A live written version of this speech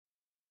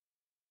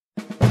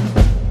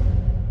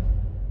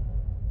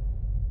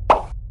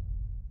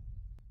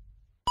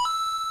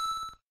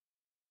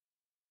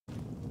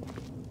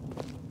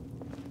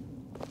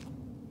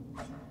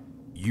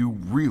You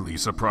really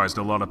surprised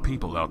a lot of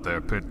people out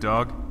there, Pit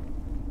Dog.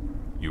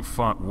 You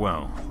fought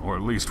well, or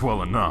at least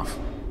well enough.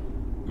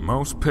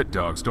 Most pit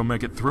dogs don't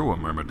make it through a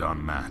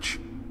Myrmidon match,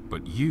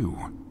 but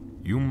you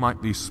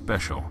might be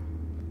special.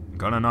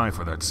 Got an eye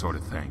for that sort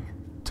of thing.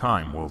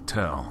 Time will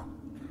tell.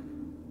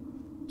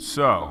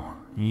 So,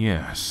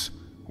 yes,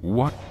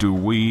 what do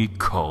we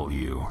call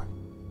you?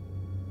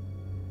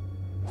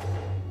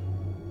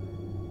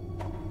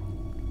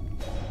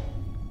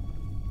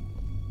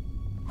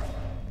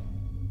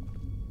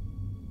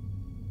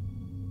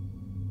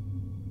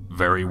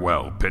 Very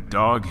well, Pit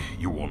Dog.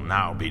 You will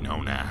now be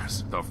known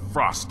as the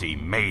Frosty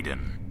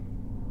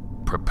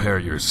Maiden. Prepare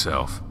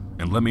yourself,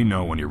 and let me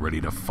know when you're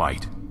ready to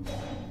fight.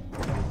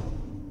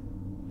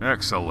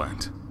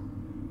 Excellent.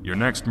 Your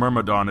next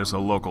Myrmidon is a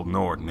local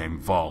Nord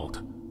named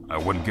Vald. I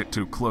wouldn't get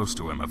too close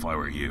to him if I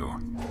were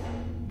you.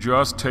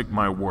 Just take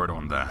my word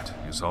on that,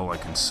 is all I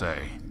can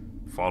say.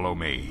 Follow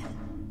me.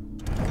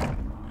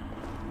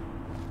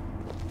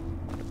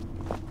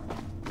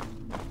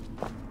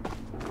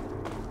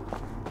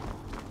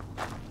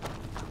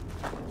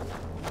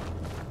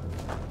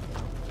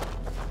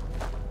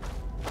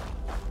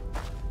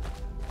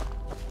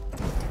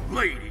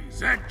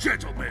 Ladies and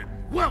gentlemen,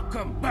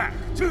 welcome back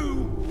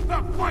to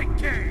the Fight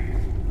Cave!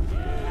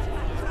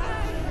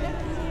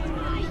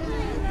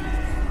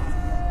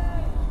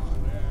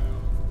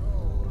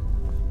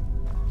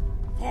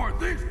 For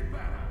this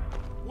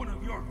battle, one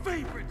of your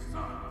favorite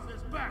sons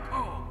is back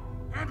home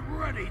and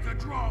ready to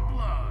draw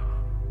blood.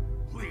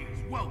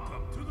 Please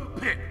welcome to the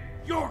pit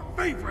your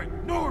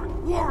favorite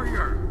Nord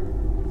warrior,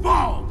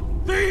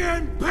 Vald the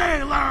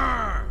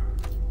Impaler!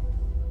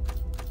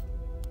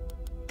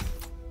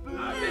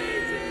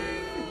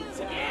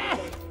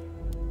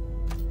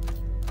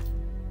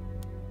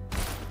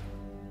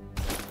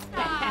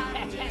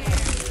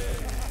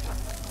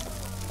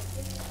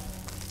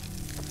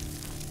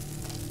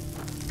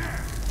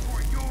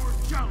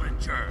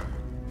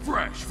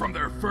 Fresh from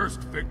their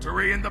first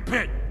victory in the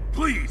pit,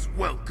 please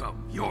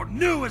welcome your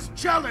newest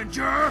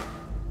challenger,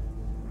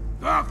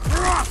 the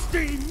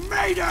Frosty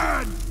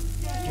Maiden!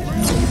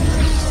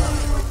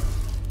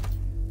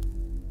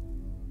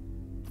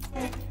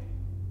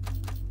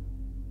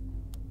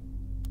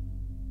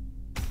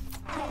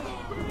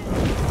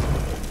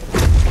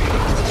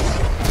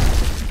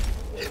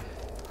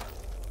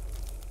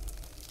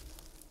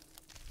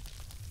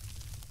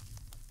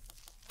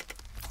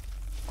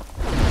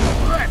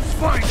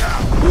 Find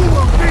out who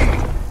will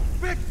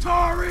be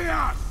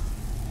victorious!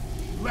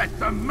 Let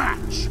the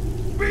match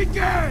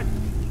begin!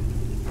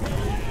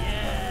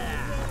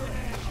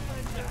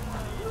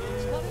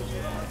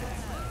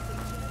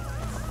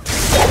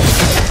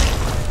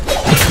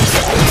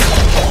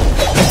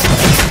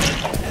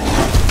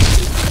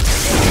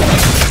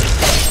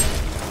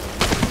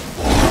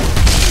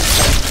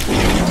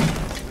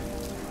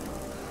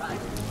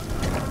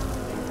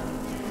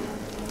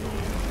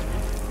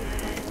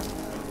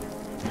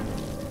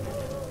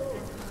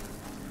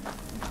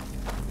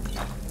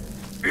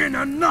 In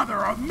another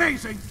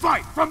amazing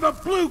fight from the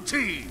blue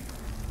team,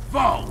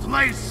 Vald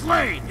lays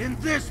slain in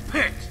this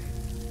pit.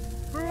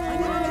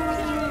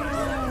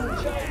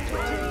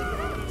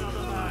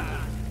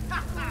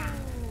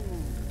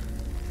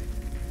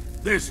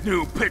 This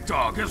new pit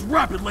dog is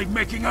rapidly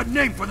making a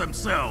name for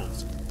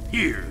themselves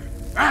here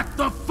at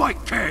the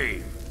Fight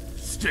Cave.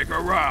 Stick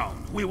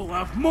around, we will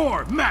have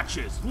more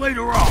matches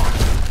later on.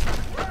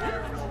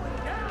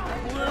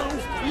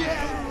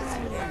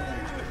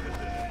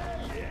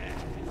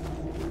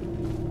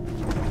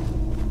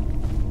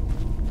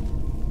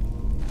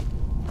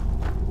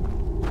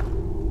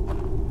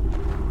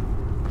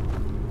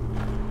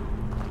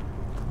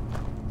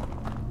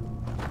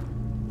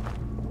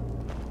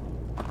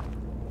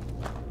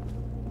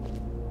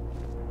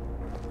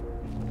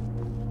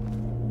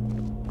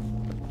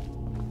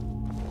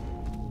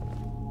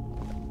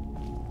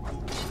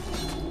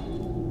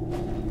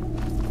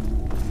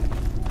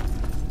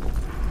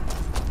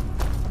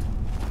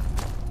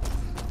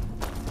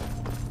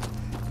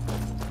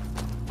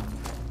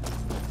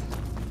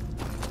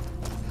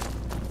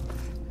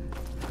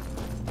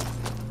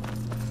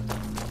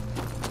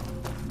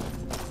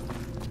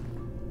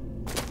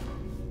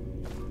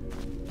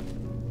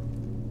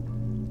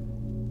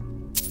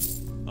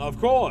 Of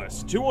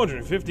course,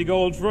 250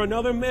 gold for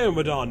another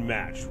Myrmidon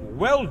match.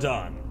 Well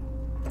done.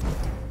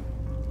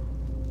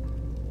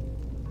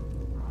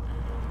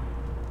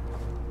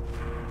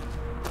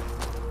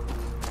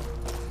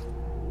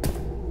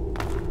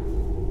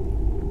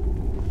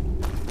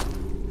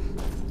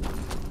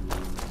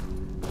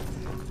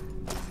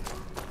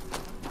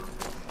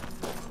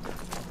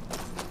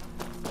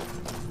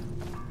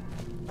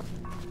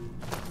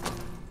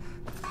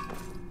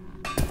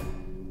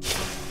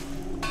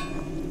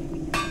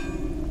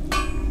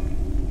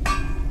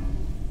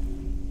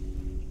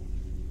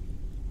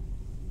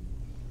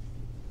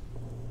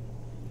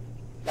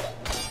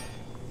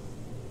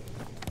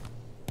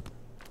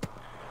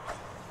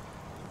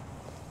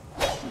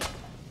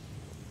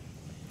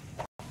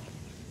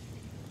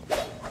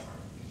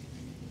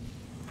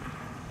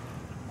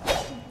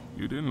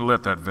 didn't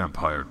let that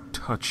vampire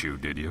touch you,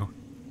 did you?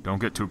 Don't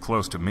get too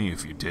close to me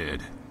if you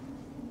did.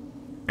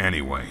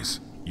 Anyways,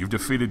 you've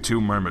defeated 2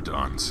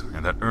 Myrmidons,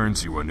 and that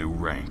earns you a new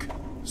rank.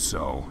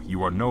 So,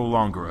 you are no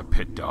longer a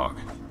pit dog,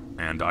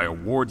 and I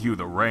award you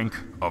the rank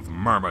of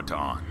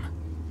Myrmidon.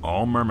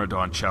 All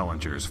Myrmidon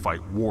challengers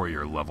fight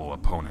warrior-level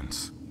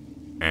opponents.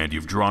 And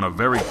you've drawn a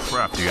very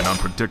crafty and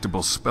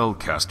unpredictable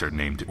spellcaster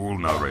named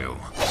Ulnaril.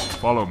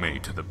 Follow me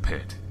to the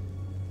pit.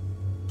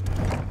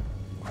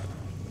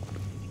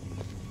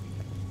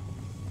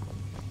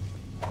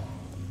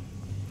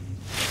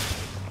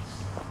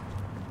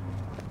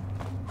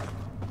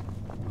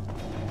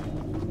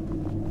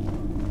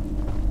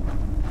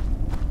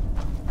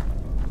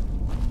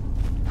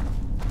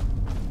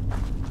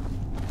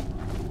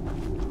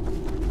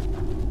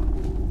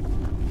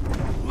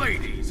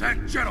 Ladies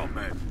and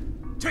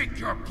gentlemen, take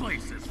your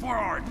places for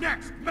our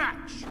next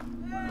match!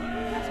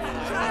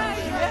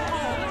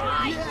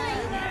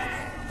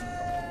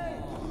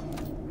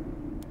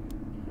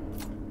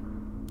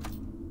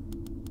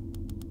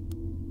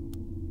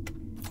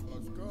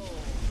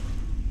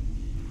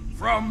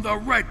 From the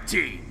red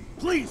team,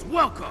 please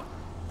welcome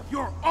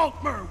your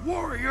Altmer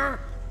warrior,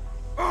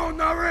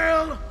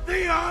 Onaril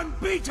the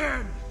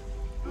Unbeaten!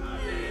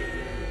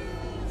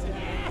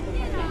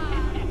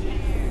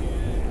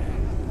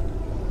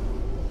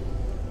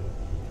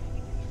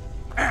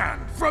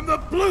 And from the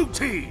blue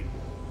team,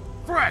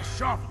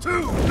 fresh off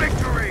 2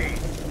 victories,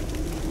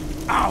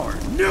 our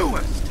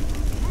newest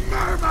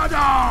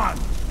Myrmidon,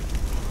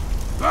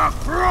 the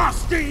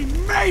Frosty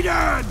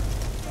Maiden!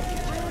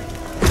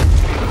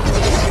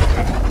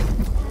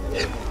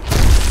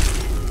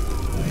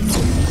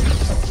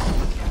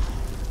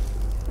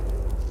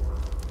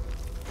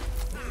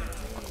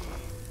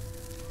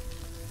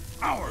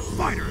 Our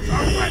fighters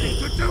are ready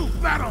to do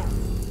battle!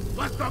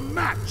 Let the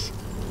match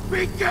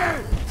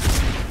begin!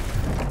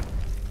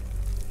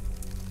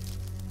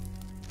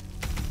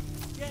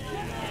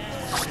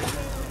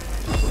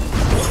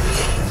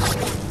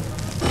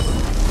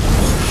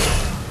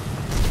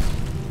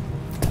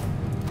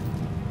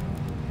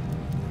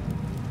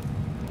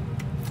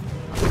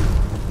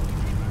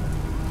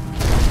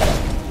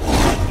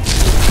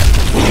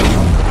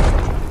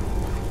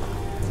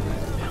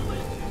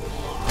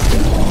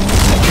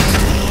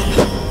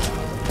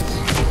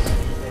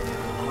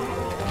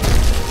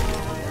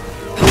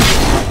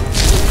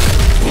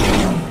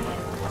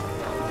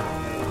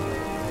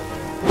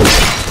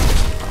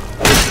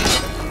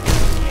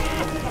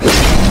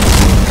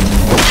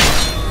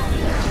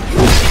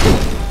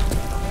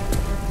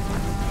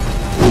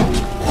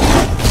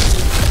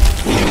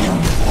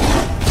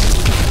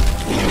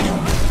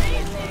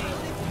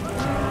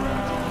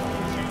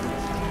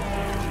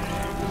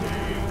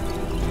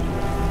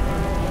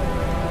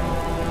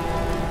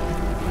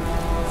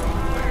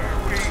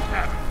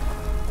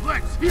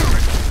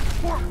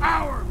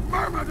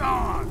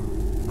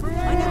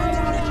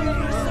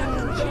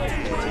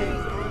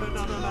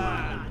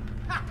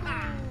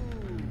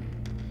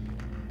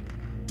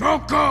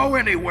 Don't go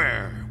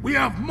anywhere! We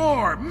have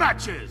more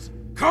matches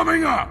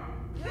coming up!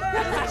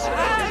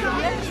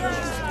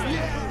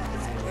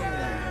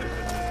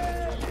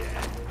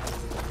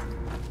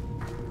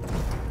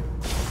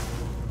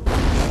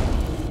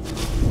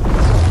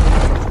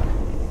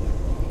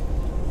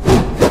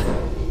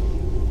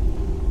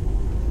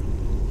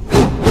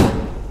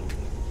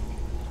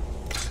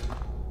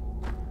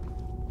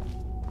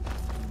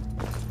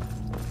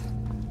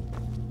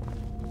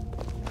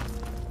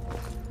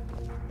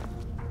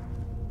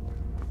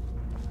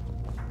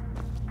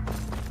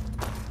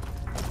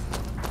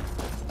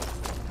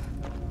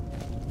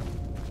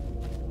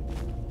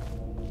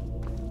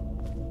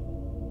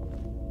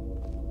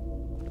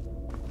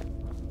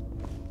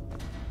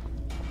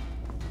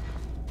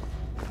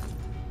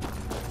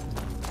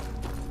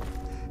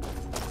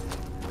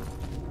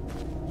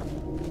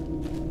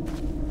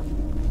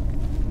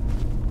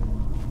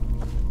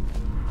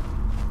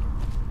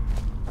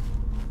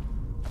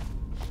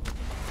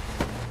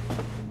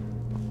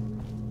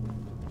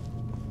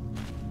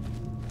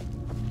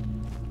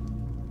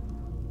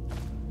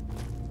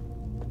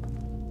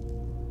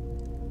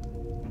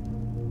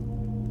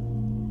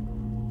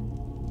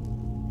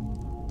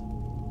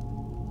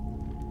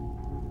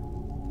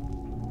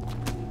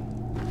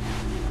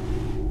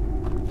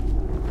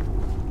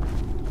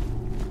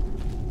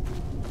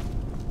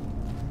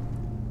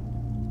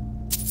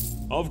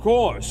 Of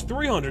course,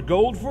 300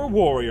 gold for a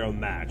warrior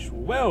match.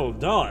 Well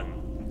done.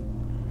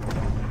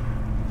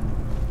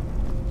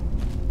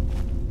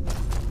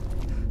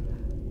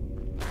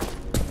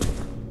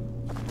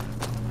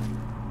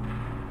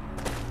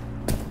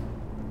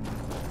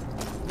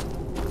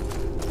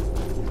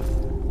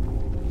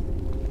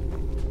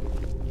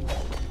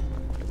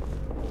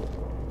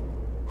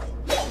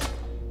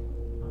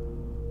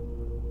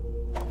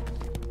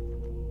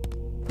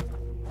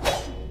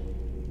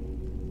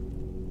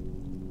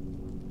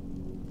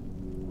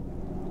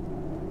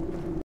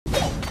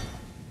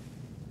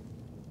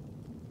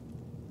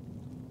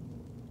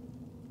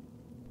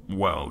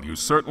 Well, you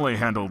certainly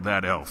handled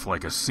that elf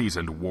like a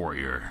seasoned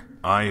warrior.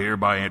 I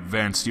hereby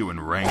advance you in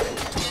rank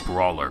to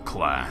Brawler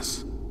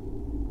class.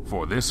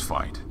 For this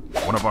fight,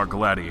 one of our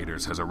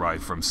gladiators has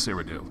arrived from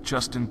Cyrodiil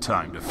just in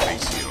time to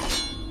face you.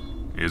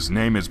 His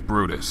name is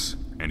Brutus,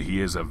 and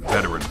he is a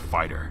veteran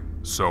fighter,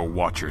 so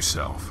watch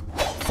yourself.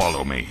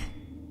 Follow me.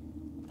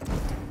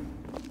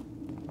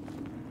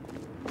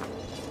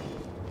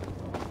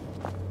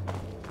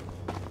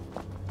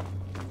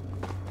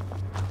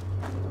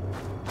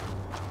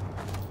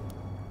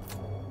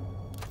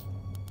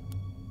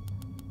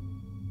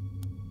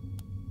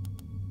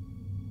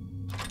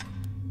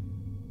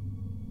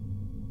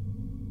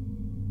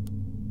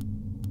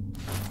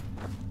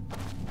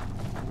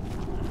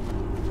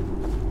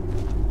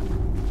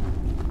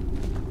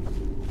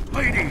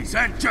 Ladies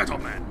and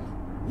gentlemen,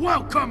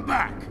 welcome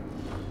back!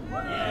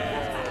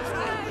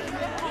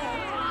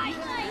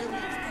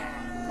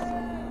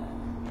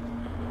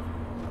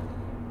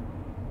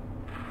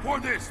 For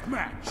this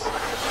match, a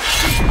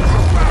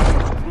round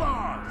of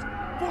applause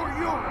for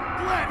your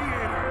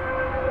gladiator,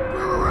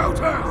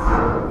 Brutus!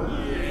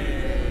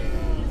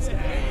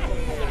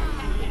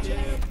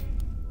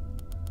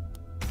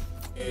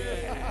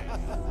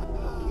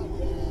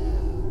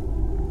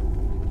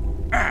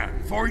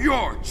 And for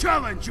your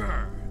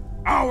challenger,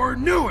 our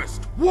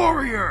newest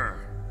warrior,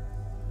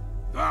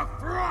 the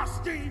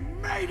Frosty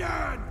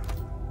Maiden!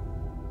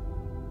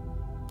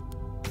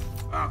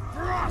 The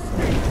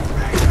Frosty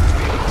Maiden!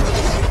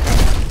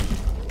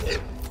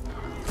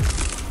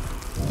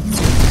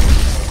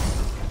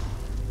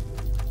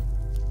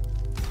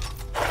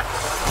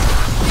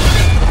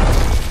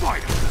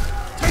 Fighters,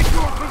 take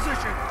your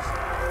positions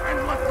and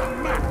let the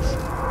match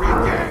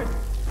begin!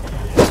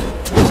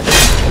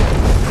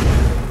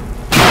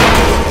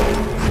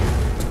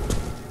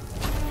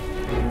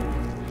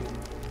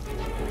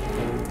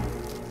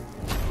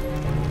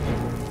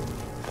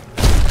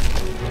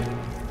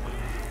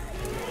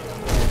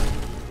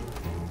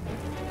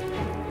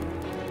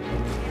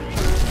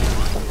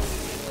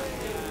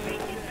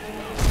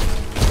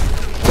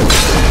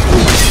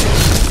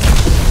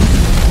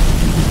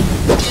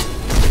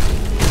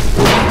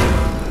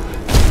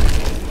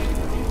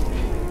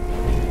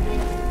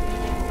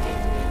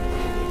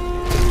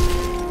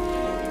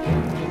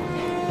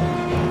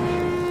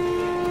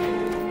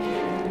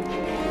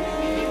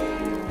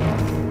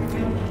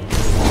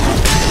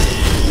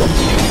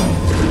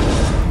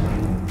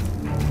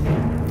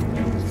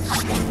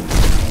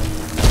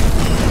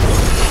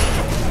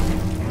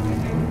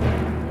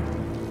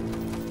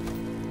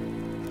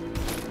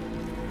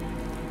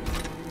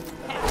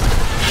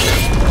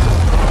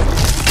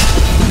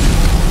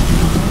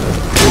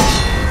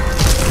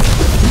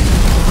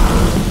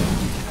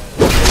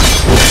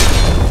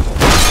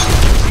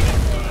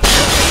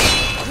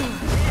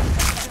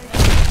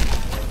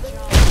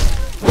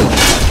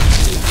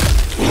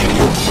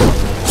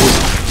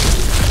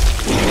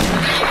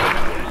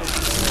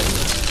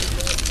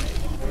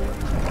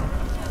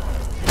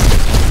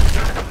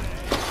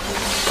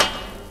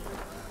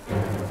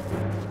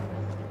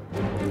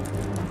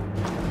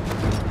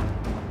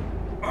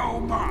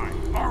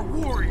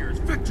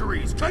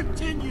 Victories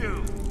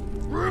continue!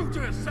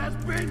 Brutus has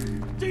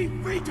been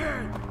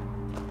defeated!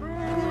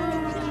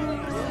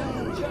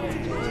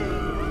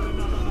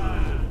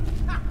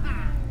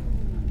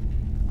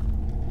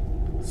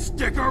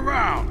 Stick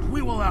around!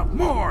 We will have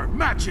more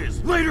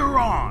matches later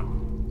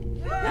on!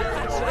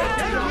 Yeah!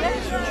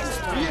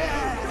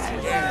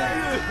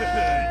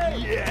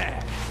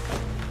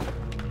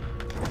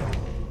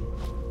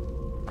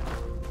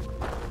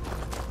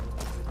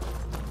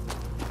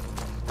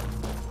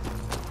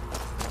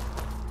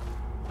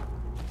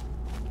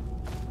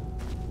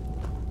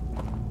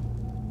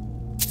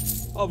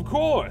 Of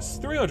course!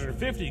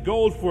 350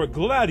 gold for a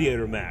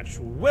gladiator match.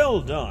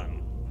 Well done.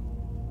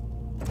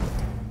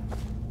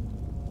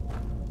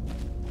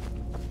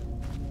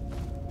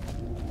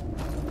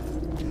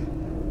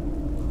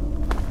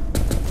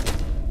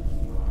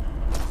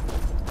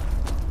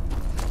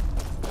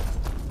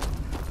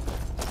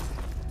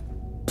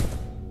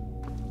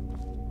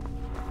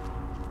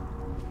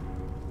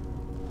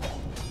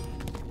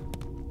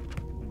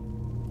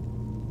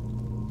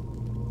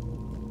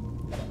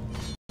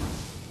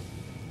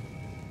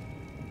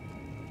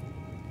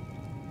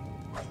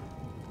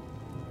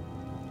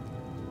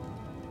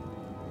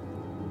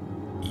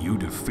 You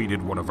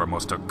defeated one of our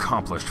most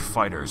accomplished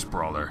fighters,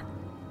 Brawler.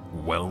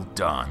 Well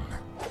done.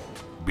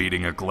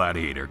 Beating a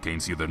gladiator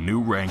gains you the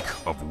new rank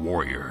of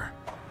warrior,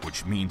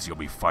 which means you'll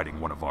be fighting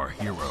one of our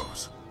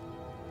heroes.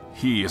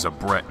 He is a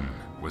Breton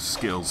with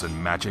skills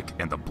in magic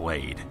and the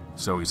blade,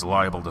 so he's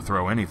liable to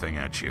throw anything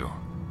at you.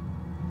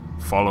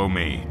 Follow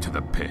me to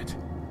the pit.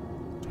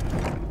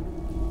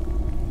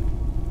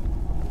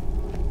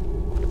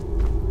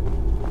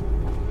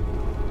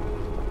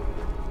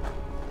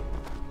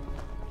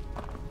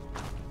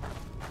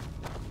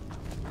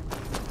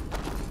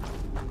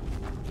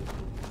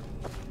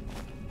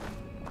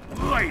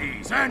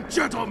 Ladies and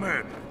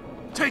gentlemen,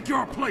 take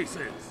your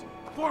places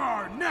for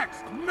our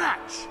next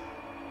match!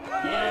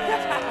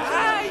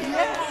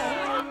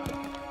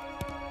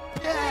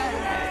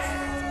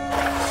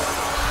 Yes!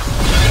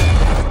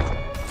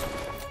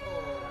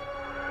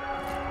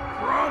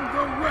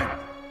 the red...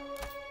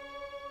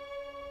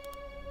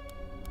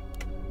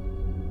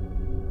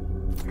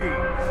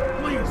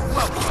 Please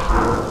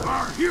welcome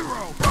our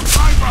hero from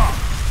Ira,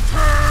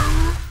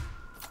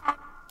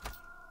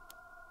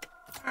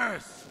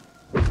 Yes.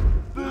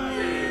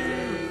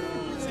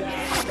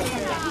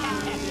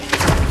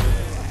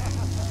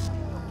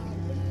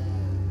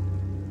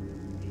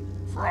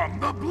 From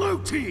the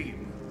blue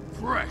team,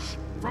 fresh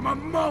from a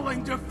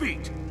mauling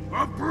defeat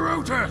of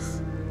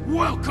Brutus,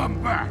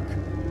 welcome back,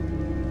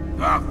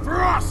 the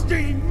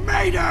Frosty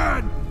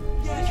Maiden!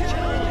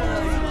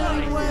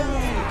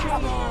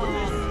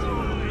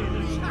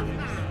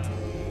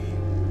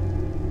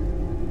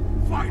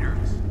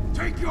 Fighters,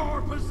 take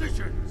your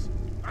positions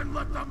and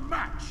let the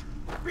match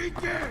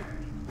begin!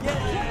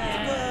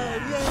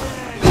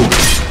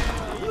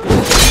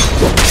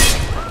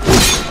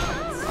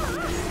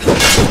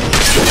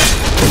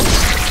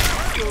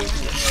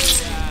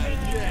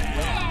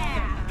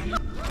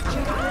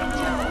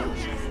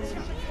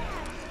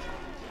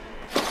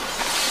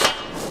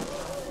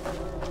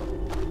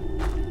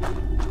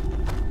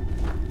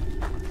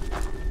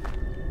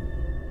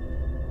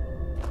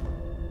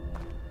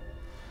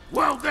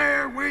 Well,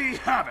 there we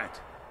have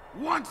it!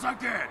 Once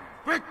again,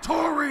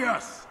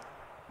 victorious!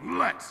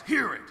 Let's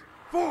hear it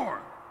for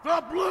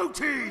the blue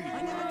team!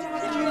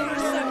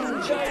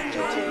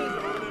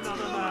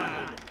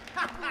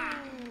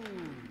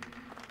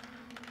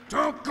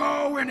 Don't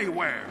go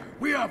anywhere!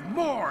 We have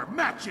more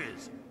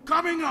matches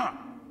coming up!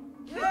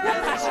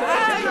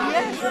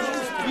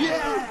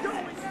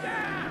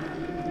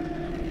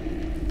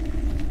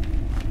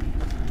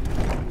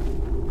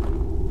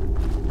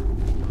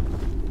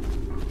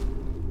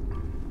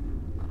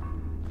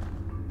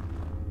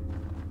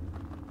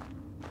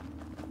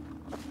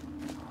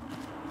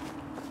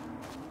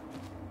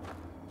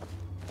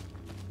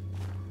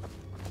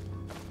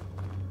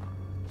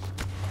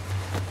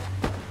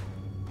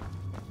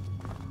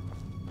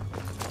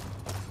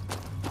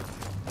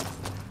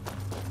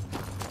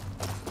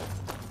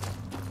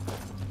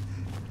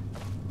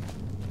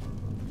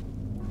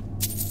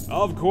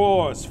 Of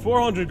course,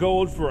 400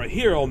 gold for a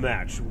hero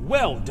match.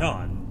 Well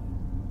done.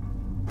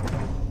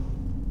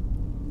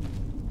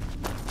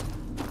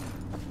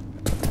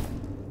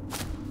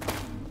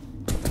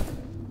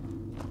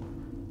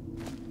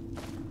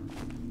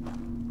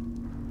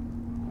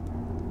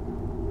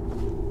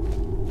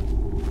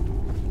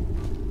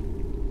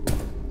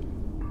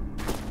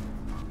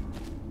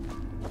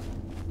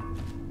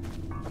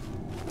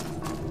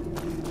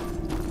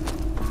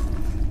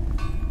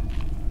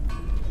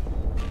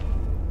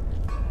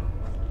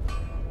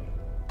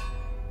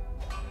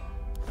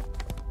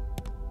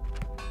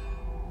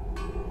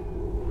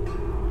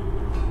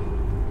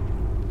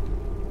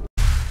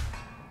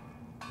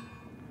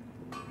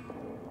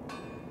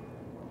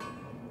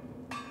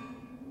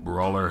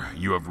 Brawler,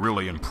 you have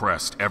really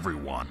impressed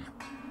everyone,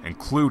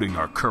 including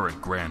our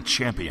current Grand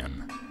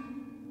Champion.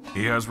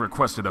 He has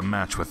requested a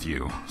match with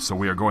you, so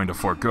we are going to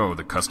forego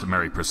the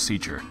customary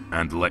procedure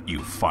and let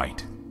you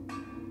fight.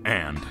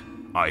 And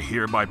I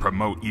hereby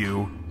promote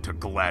you to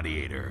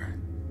Gladiator.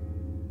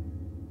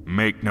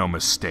 Make no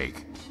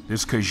mistake,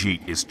 this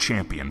Khajiit is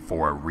champion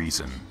for a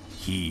reason.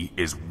 He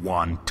is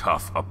one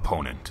tough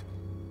opponent.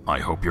 I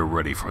hope you're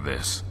ready for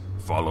this.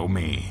 Follow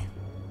me.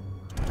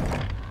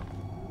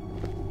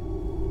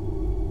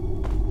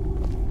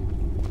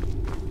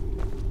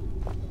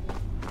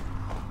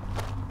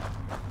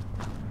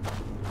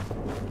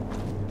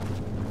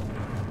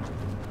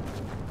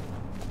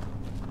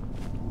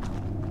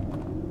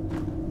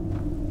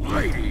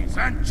 Ladies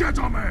and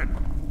gentlemen,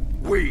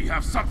 we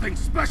have something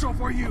special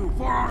for you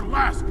for our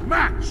last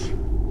match!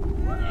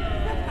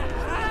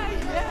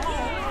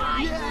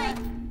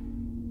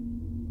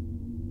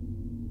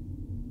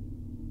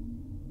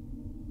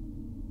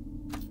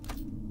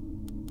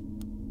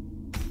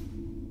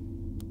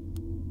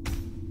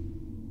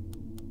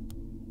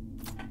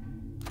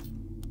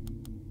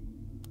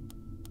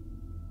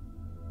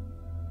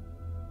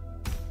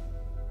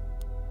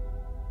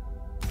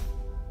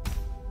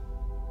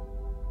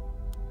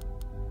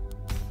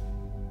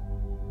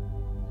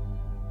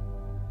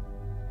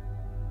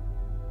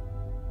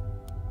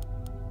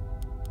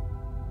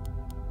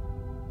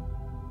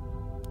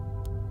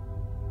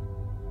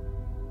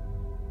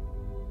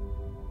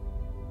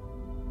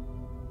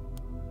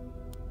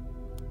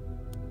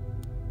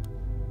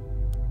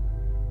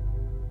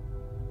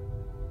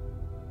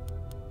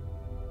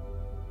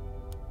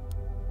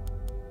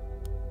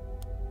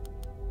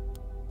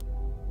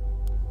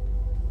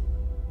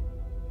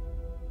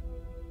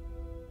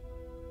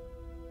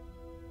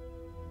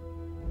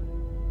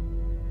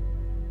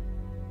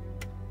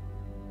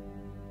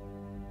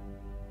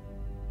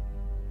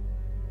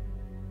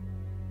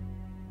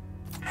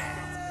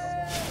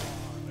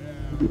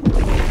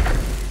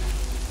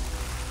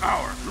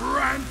 Our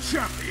Grand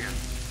Champion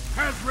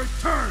has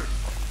returned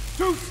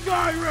to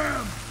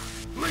Skyrim!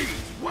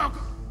 Please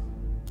welcome...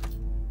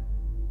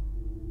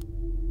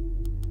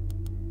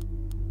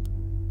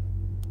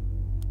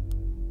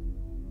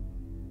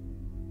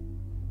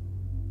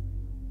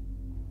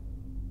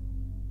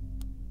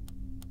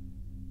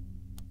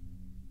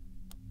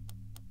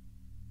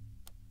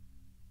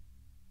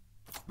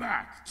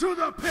 Back to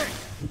the pit!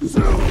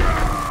 Sooner!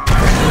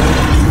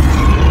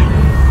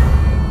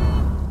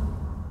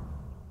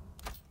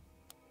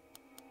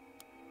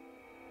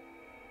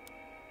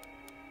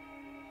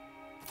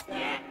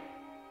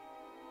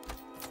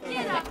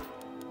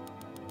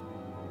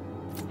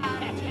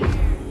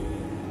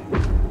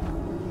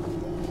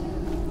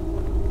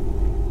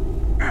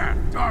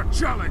 And our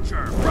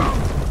challenger from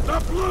the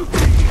blue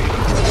team!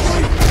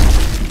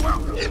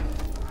 Welcome!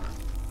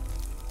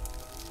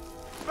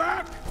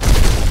 Back!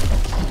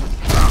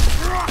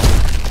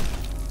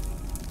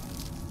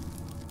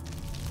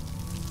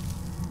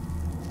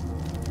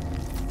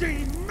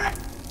 Demon!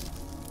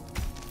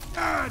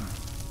 And...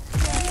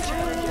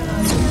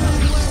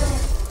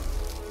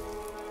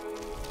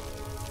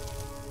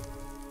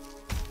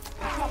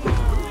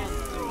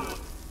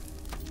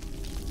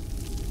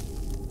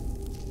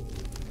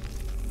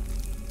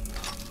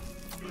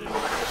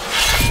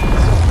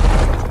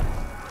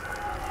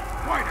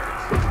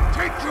 Fighters,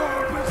 take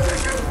your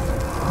positions!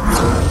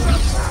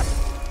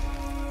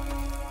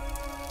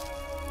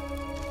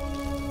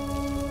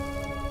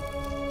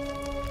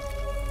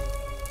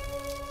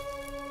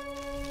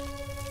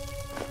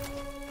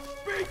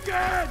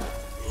 Begin!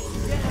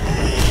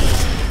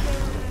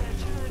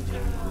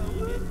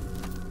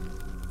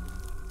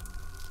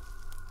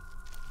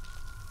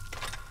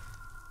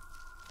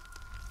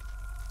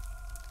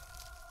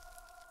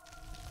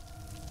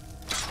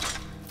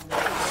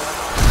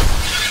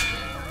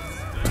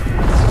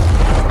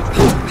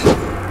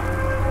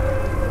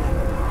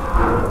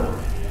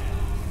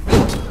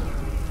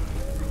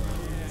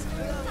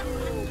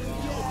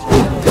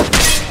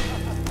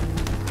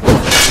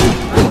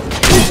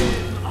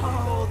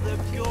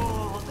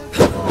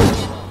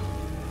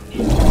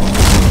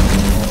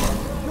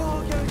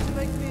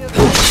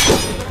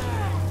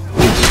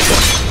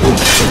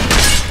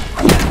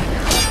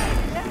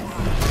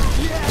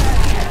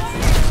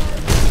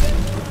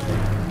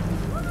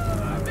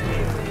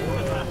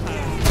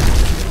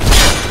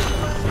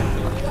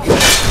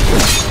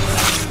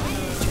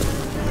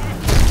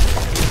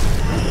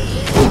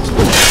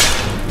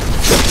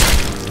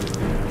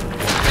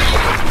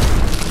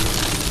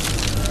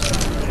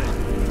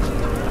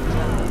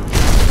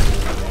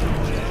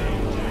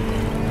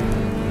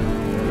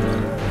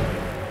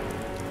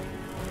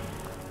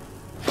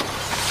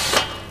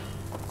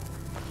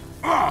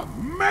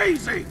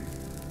 Amazing!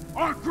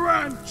 Our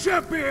grand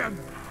champion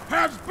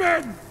has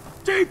been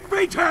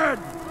defeated!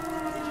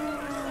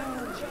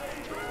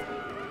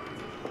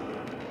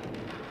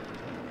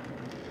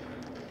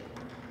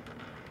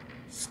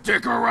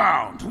 Stick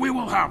around, we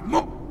will have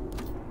more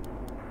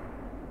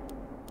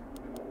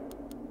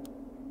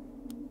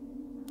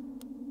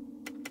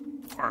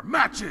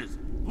matches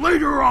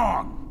later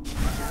on!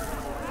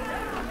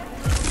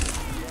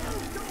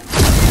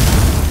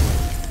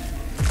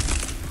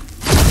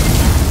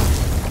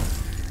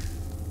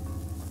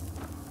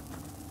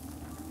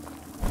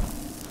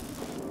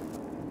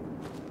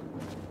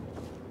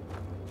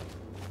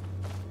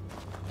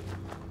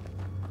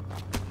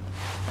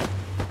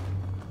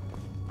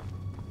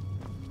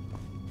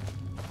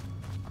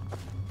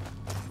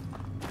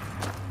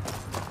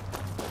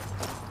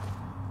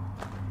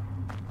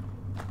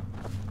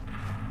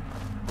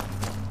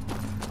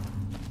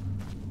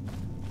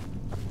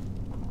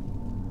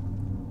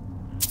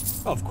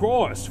 Of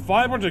course,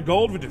 500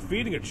 gold for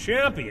defeating a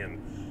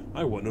champion.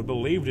 I wouldn't have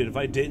believed it if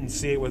I didn't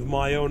see it with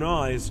my own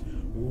eyes.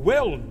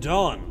 Well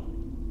done.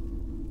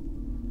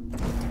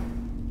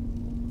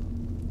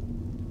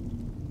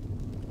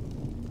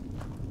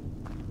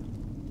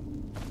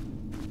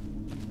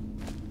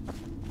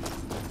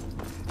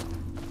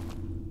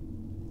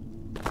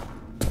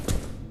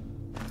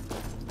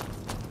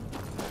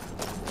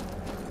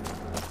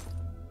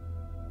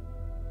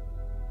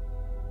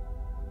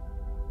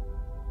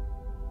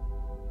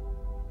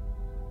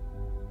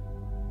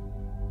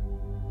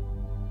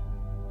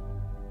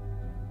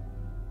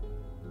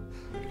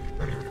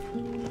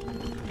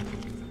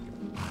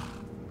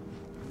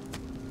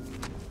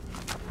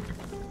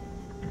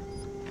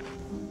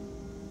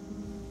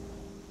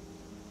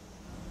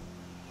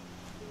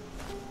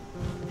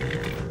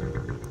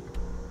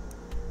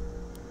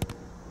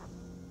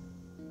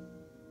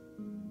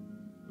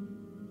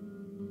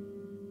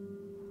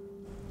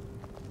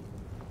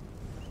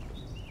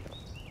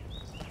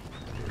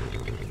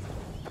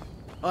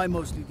 I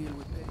mostly deal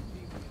with petty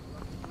people.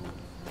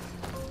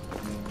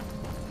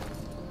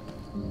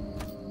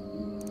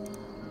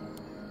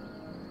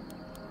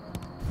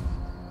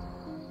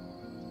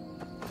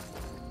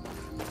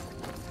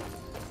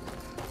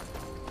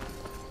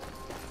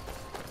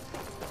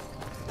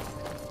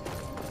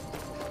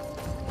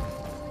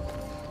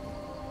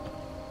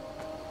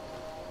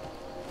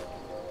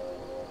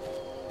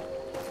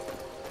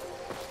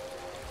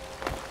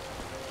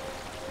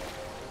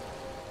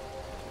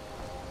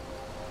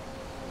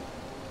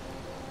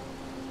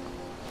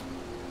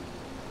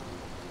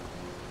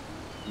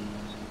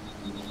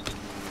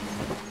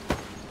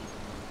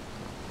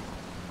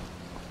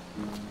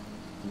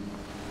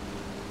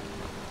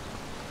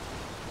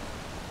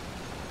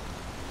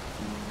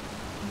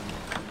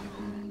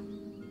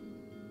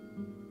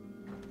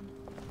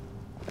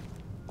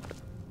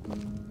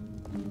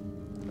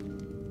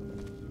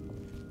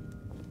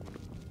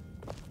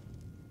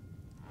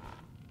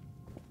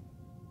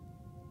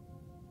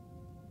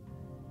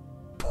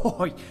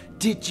 Boy,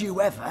 did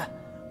you ever?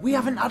 We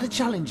haven't had a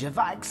challenger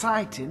that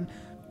exciting,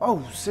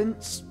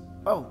 since...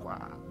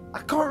 I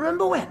can't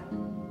remember when.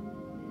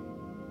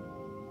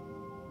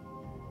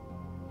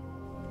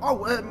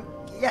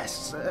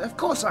 Yes, of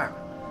course I am.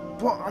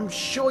 But I'm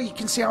sure you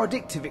can see how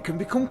addictive it can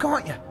become,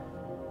 can't you?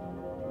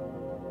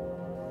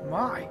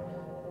 My,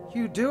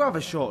 you do have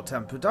a short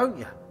temper, don't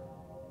you?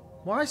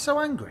 Why so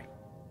angry?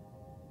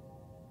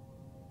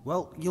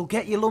 Well, you'll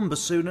get your lumber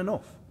soon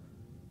enough.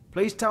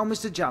 Please tell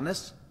Mr.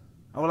 Janus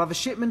I will have a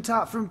shipment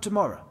out for him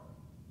tomorrow.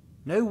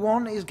 No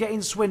one is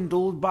getting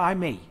swindled by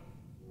me.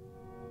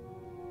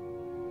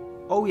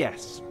 Oh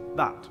yes,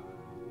 that.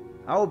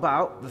 How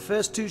about the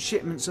first 2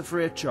 shipments are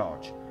free of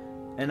charge,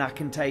 and I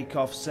can take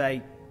off,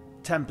 say,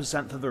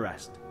 10% for the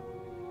rest.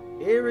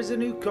 Here is a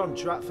new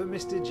contract for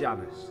Mr.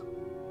 Janus.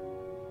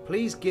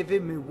 Please give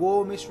him my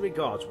warmest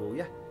regards, will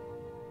you?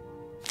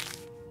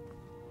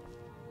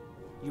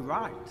 You're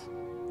right.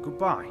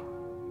 Goodbye.